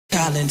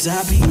Collins,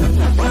 I be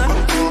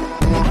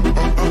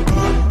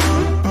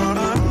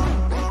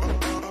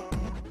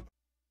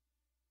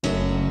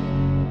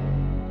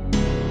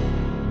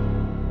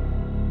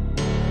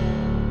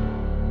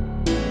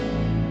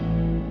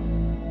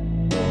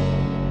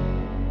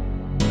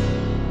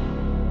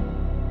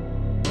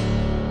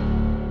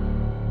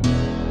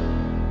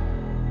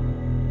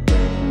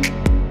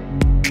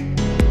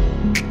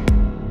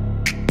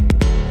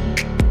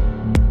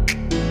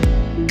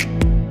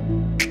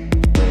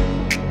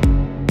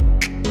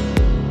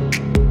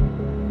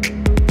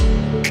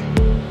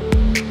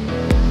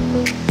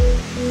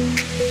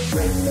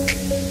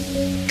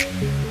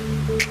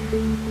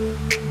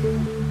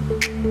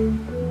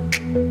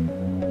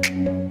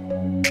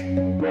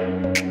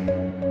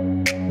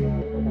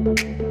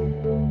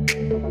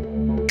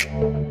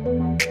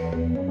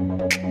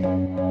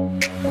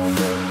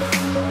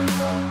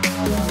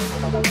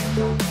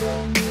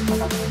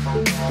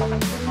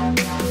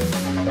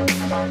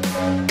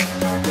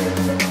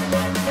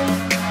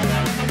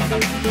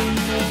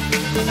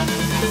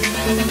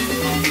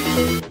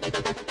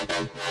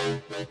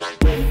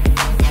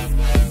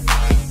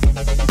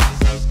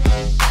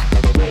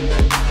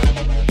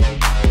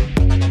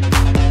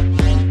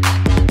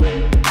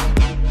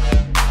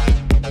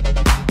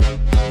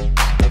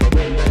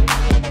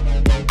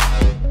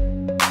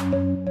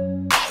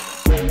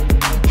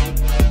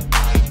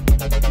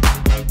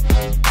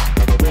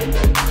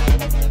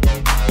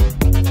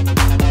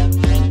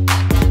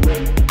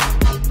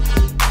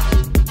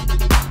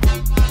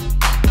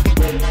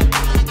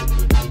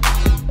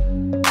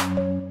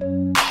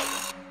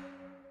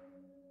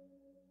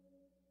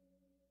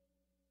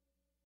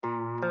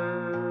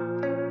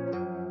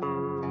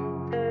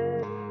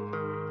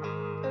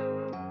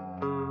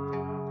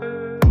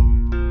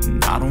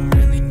I don't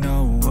really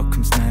know what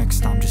comes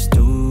next. I'm just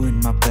doing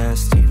my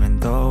best, even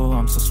though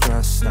I'm so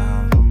stressed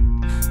out.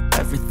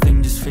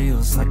 Everything just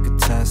feels like a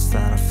test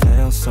that I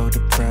fail, so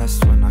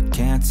depressed when I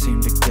can't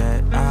seem to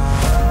get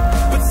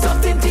out. But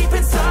something deep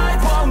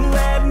inside won't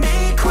let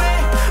me quit.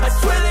 I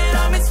swear that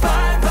I'm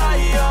inspired by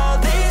all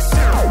this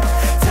shit.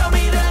 Tell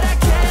me that I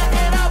can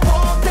and I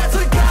won't. That's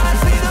what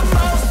guides me the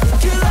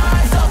most. Your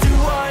lies, I'll do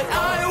what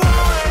I want.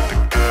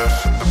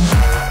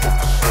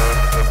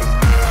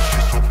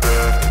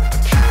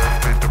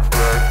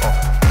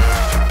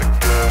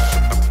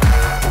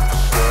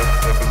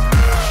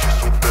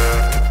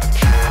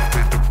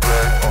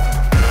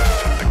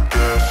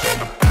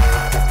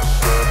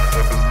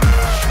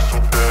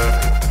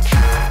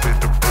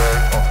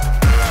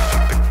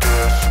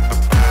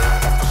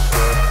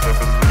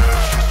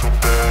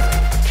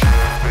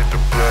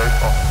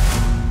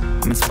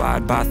 I'm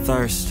inspired by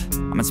thirst,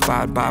 I'm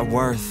inspired by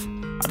worth.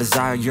 I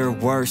desire your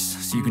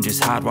worst, so you can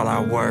just hide while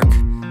I work.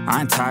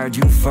 I ain't tired,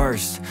 you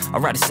first. I'll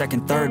write a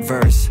second, third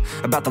verse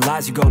about the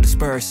lies you go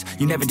disperse.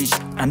 You never did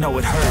shit, I know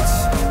it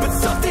hurts. But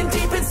something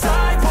deep inside